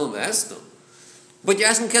 Kesser there's no Helen Vahesta. But you're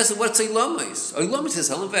asking Kesser, what's Oilamais? Oilamais is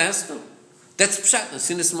Helen Vahesta. That's pshat in the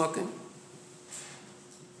sinis mokum.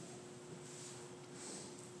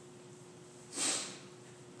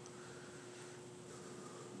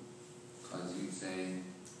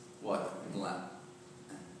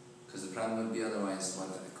 Because the problem would be otherwise,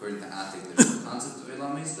 according to Atik, there's no concept of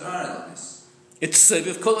Ilamis, there are Ilamis. It's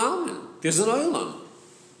Seviv Kol Almin. There's an Oilam.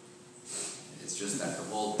 It's just that the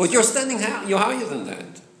whole... But you're you're higher than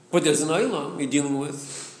that. But there's an Oilam you're dealing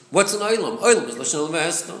with. What's an Oilam? Oilam is Lashon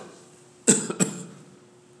Vahesta.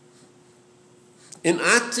 In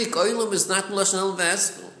Atik, Oilam is not Lashon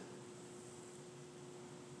Vahesta.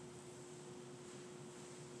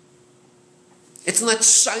 It's not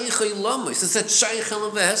Shaykh Ilamis, it's that Shaykh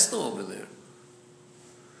Helen Vahesta over there.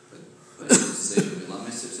 But it's Seviv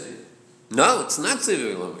Ilamis, you say? No, it's not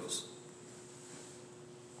Seviv Ilamis.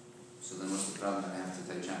 So then what's the problem? I have to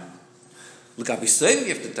take out. L'gabi Seviv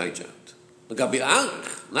you have to take out. L'gabi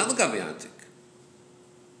Arich, not L'gabi Atik.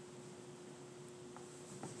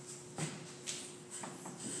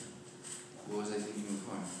 What was I thinking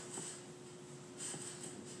before?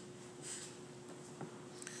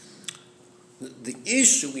 The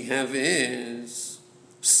issue we have is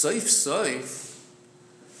Seif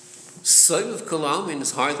of Kol Almin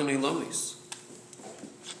is higher than Ilamis.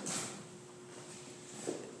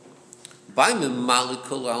 By Mimali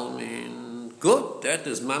Kol Almin, good, that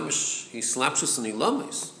is Mamish, he slaps us in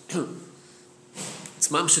Ilamis. It's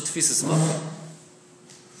Mamish a Tfisas Mokum.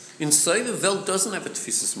 In Seif Welt doesn't have a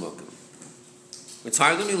Tfisas Mokum. It's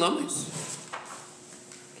higher than Ilamis.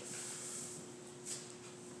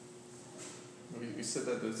 You said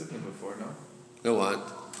that there's different before, no? No what?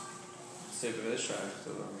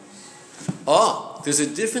 There's a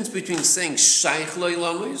difference between saying Shaykh lo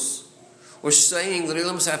Ilamis or saying that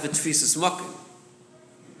Ilamis have a Tfisas Mokum.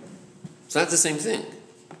 It's not the same thing.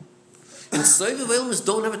 In Soiv Ilamis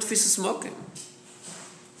don't have a Tfisas Mokum.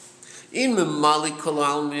 In Memali Kol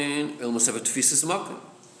Almin, Ilamis have a Tfisas Mokum.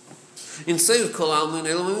 In Soiv Kol Almin,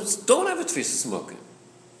 Ilamis don't have a Tfisas Mokum.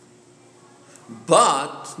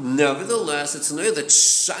 But nevertheless, it's an that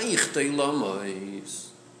Shaykh to Ilamis.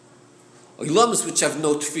 Ilamis which have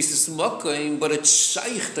no Tfisas Mokum, but it's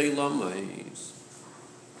Shaykh to Ilamis.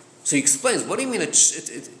 So he explains, what do you mean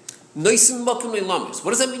Noisim Mokum Ilamis?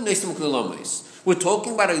 What does that mean Noisim Mokum Ilamis? We're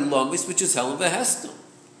talking about Ilamis which is Helen Vahesta.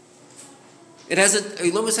 It has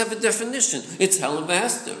Ilamis have a definition. It's Helen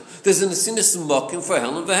Vahesta. There's an Asinis Mokum for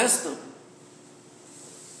Helen Vahesta.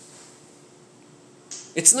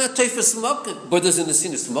 It's not Teifas Mokum, but there's an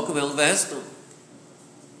Asinis Mokum Helen Vahesta.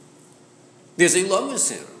 There's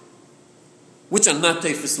Ilamis here, which are not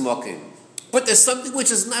Teifas Mokum. But there's something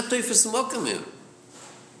which is not Teifas Mokum here.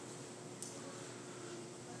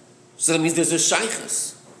 So that means there's a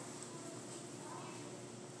Shaykhas.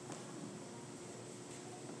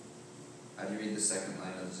 How do you read the second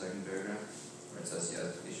line of the second paragraph? Where it says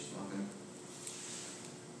Yad Vishis Makim?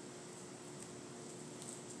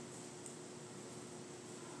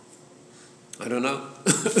 I don't know.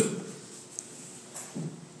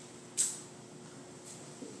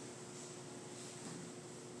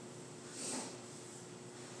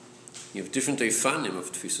 You have different eifanim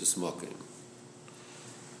of Tfisas Makim.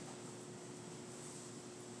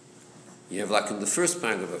 You have, like in the first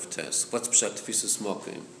paragraph of Tes, what's Pshat Tfisas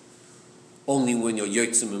Makim? Only when you're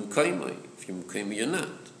Yotzim Mkaimai. If you're Mkaimai, you're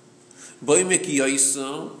not. Boimek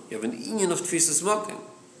Yoiso, you have an inyan of Tfisas Makim.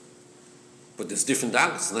 But there's different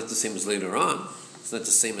acts. It's not the same as later on. It's not the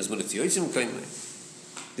same as when it's Yotzim Mkaimai.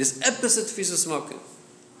 There's epis at Tfisas Makim.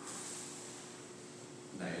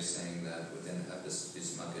 Now you're saying that within epis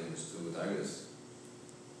Tfisas Makim there's two dargas.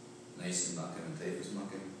 Naisim Makim and Teifas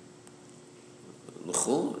Makim.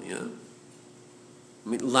 L'chol, yeah. I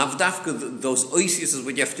mean, lavdafka, those oisius is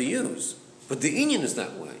what you have to use. But the inyan is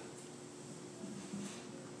that way.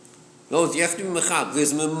 No, you have to be mechad.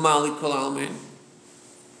 There's memali kol almin.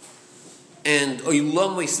 And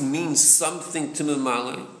oilomis means something to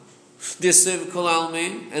memali. There's sev kol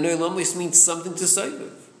almin, and oilomis means something to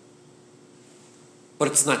seviv. But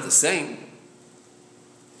it's not the same.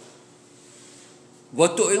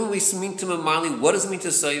 What do oilomis mean to memali? What does it mean to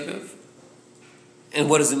seviv? And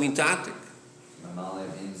what does it mean to atik?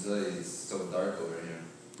 Mamale means it's so dark over here.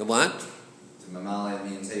 The what? To Mamale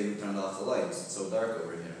means, hey, we turned off the lights, it's so dark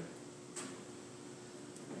over here.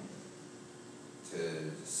 To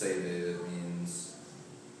say that it means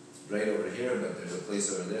it's bright over here, but there's a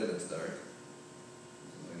place over there that's dark.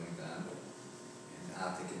 Something like that. And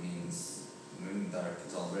Atik, it means dark,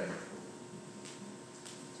 it's all bright.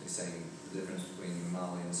 So he's saying the difference between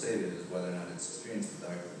Mamale and Sevid is whether or not it's experienced the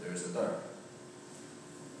dark, but there is a dark.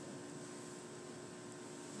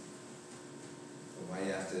 Why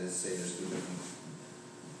you have to say there's two different?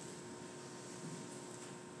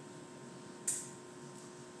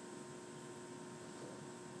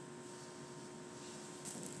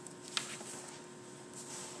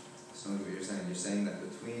 So what you're saying? You're saying that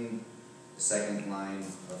between the second line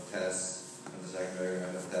of Tes, of the second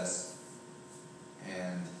paragraph of Tes,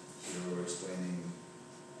 and you were explaining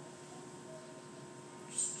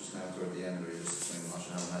just now toward the end, where you just explained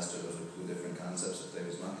Lashon HaMaster, those are two different concepts of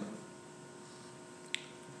Tevis Makim.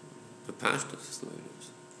 Bepashtus is the way it is.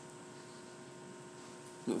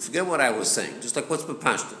 No, forget what I was saying. Just like what's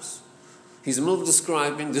Bepashtus? He's in the middle of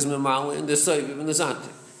describing there's Memali and there's Seviv and there's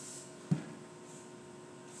Atik.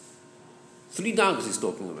 Three dagas he's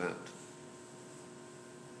talking about.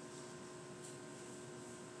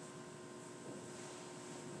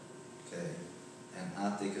 Okay, and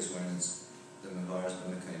Atik is when it's the Mavaris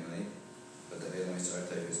B'Mekaimai, but the Elomis are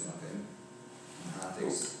Tevis Makim. And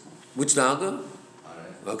Atik's Which daga?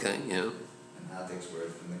 Okay, yeah. and Atik's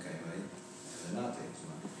word from the Kaimai, and the Natik's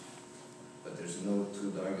Makim. But there's no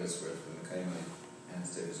two dargas word from the Kaimai and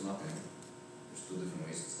it's Tevis Makim. There's two different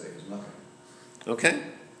ways it's Tevis Makim. Okay.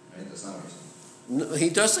 Right? That's not what he's saying. No, he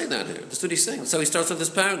does say that here. That's what he's saying. So he starts with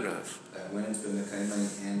this paragraph. That when it's been the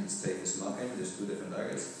Kaimai and it's Tevis Makim, there's two different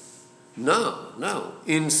dargas. No.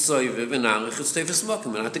 In Soiviv and Alich, it's Tevis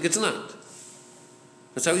Makim, and I think it's not.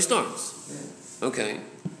 That's how he starts. Yeah. Okay.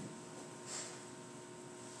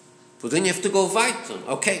 But then you have to go weiter.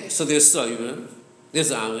 Okay, so there's Soiviv, there's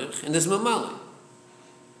Alich, and there's Mamali.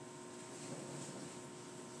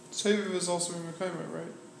 Seviv is also in Mekayma,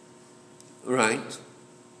 right? Right.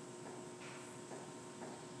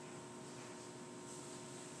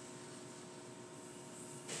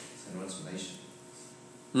 And what's Nation?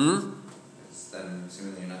 It's then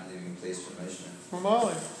seemingly you're not leaving place for Nation.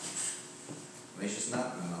 Mamali. Nation is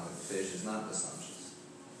not Mamali, the fish is not the Samshas.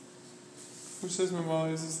 Who says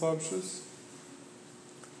Mamali is the Slabshus?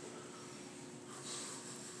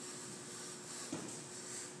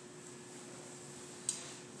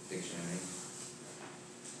 Dictionary.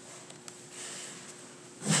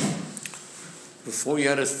 Before you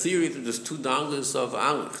had a theory that there's two dagas of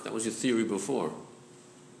Alich. That was your theory before.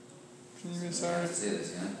 Can you miss Yeah, our... that's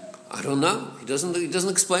it, yeah. I don't know. He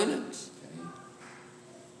doesn't explain it. Okay.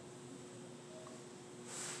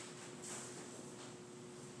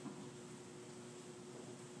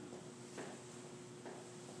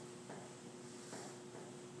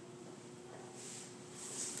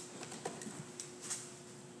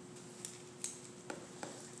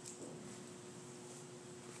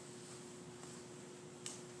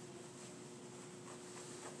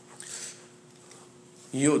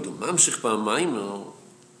 Yod, ממשיך במאמר,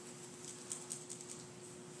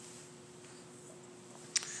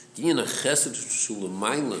 דין החסד של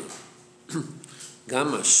המיילה,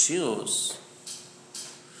 גם השירוס,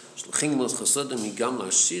 של Chingmos Chasodim Migam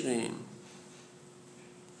Lashirim,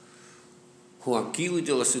 Hu Agilu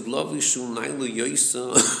de Lasidlovi Shu Nailu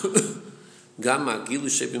Yoisa, Gam Agilu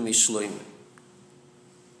Shebim Ishloim.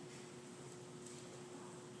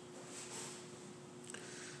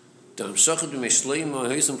 Dam Shachad B'Mishloim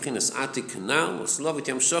Ha'izim Chinas Atik Kanal, Oslovit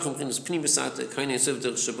Yam Shachim Chinas Pnimis Atik, Kainei Sev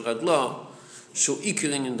Der Shebradla, Shu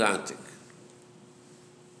Ikerin in Datik.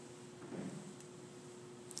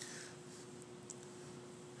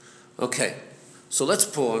 Okay, so let's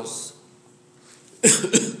pause.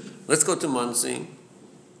 Let's go to Muncie,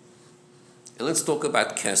 and let's talk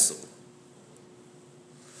about Kessel.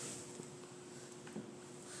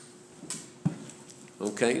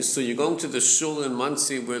 Okay, so you're going to the shul in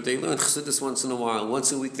Muncie where they learn Chassidus once in a while.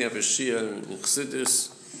 Once a week they have a shiur in Chassidus.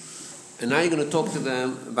 And now you're going to talk to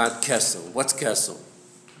them about Kessel. What's Kessel?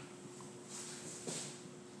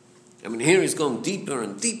 I mean, here he's going deeper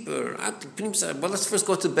and deeper. But let's first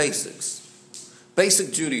go to basics.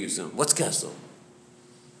 Basic Judaism. What's Kessel?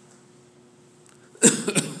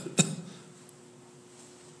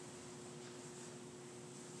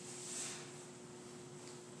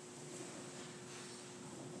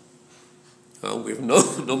 We have no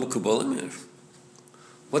Mekubalim here.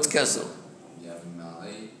 What's Kessel? You have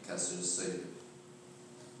Malay, Kessel is Savior.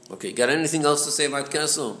 Okay, got anything else to say about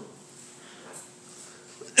Kessel?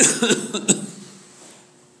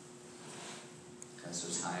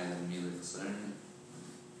 Kesser's higher than Mila Chesed.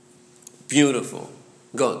 Beautiful.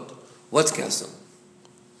 Good. What's Kessel?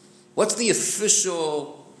 What's the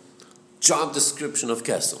official job description of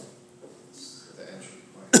Kessel? It's the entry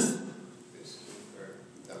point, basically, for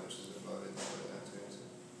that which is above it, that to answer.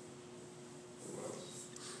 What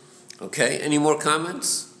else? Okay, any more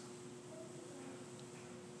comments?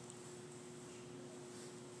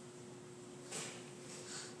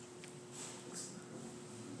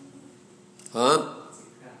 Huh?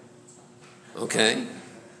 Okay,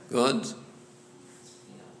 good.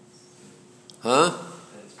 Huh?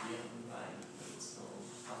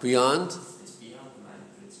 Beyond?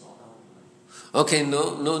 Okay,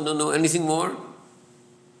 no. Anything more?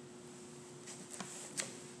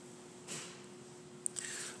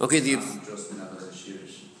 Okay, Just another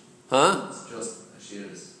Ashiris. huh? It's just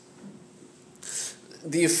Ashiris.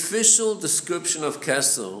 The official description of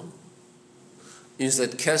Kessel is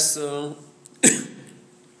that Kessel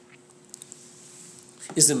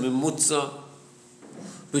is a memutza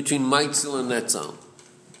between Maitzel and Netzal.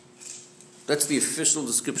 That's the official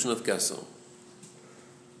description of Kessel.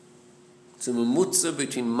 It's a memutza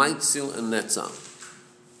between Maitzel and Netzal.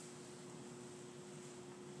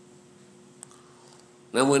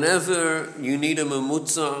 Now, whenever you need a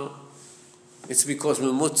memutza, it's because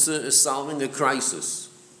memutza is solving a crisis.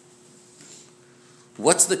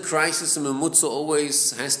 What's the crisis a memutza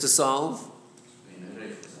always has to solve?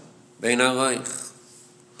 Bein hareich.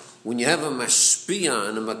 When you have a mashpia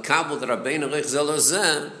and a makabel that are bein hareich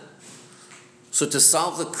zelozeh, so to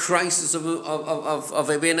solve the crisis of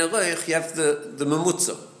a bein hareich, you have the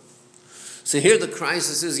memutza. So here the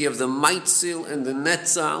crisis is you have the maitzil and the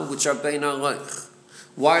netzal, which are bein hareich.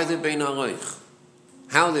 Why are they bein hareich?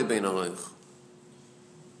 How are they bein hareich?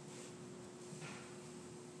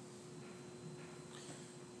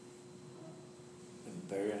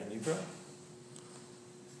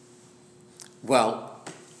 Well,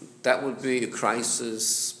 that would be a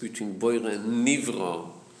crisis between Boira and Nivra,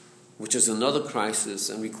 which is another crisis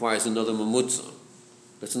and requires another mamutza.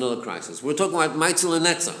 That's another crisis. We're talking about Maitzel and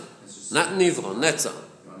Netzah, not Nivra, Netzah.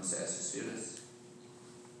 You want to say Ashiris?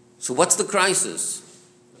 So what's the crisis?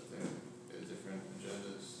 They're different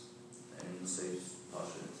agendas. And say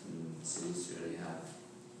Pashut and cities you already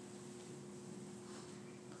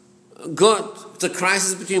have. Good. It's a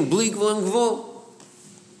crisis between Bligvul and Gvul.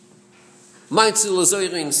 Maitzel is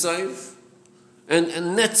Oire in Seiv, and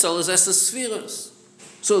Netzal is Estes Spheres.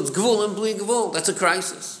 So it's Gvul and Bli Gvul. That's a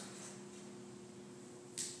crisis.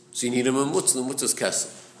 So you need a Mamutz, the Mamutz is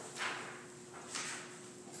Kessel.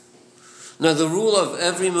 Now the rule of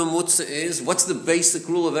every Mamutza is, what's the basic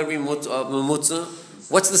rule of every Mamutza?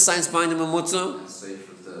 What's the science behind a Mamutza? Safe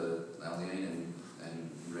with the Alien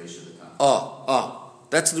and Reish of the Khan.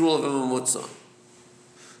 That's the rule of a Mamutza.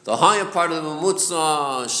 The higher part of the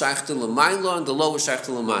Mamutza is Shaykh to L'mayla, and the lower Shaykh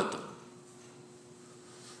to L'mata.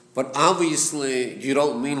 But obviously, you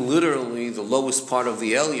don't mean literally the lowest part of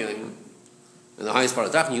the Elyon and the highest part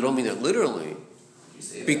of Tachan. You don't mean it literally.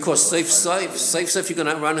 Because safe, you're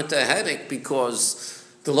going to run into a headache because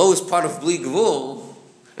the lowest part of Bli Gvul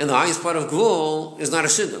and the highest part of Gvul is not a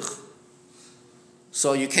Shidduch.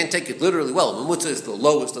 So you can't take it literally. Well, Mamutza is the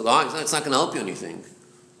lowest of the highest. That's not going to help you anything.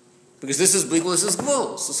 Because this is Bli Gvul, this is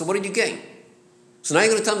Gvul. So what did you gain? So now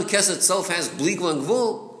you're going to tell me Kesed itself has Bli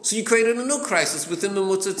Gvul, so you created a new crisis within the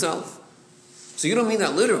Mutz itself. So you don't mean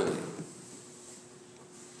that literally.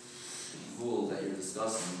 The Gvul that you're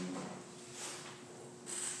discussing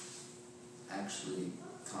actually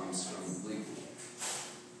comes from Bli Gvul.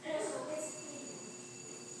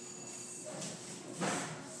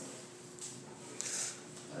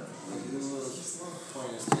 The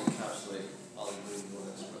point is to encapsulate all the Gvul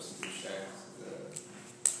that's supposed to be shared, the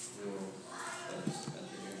rule that is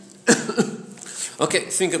entering into. Okay,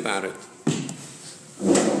 think about it.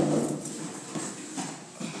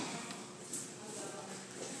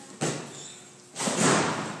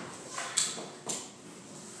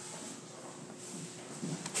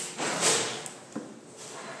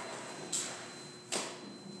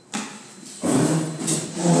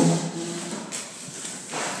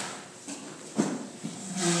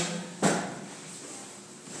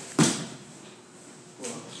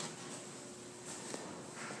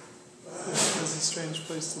 That's a strange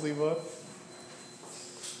place to leave off.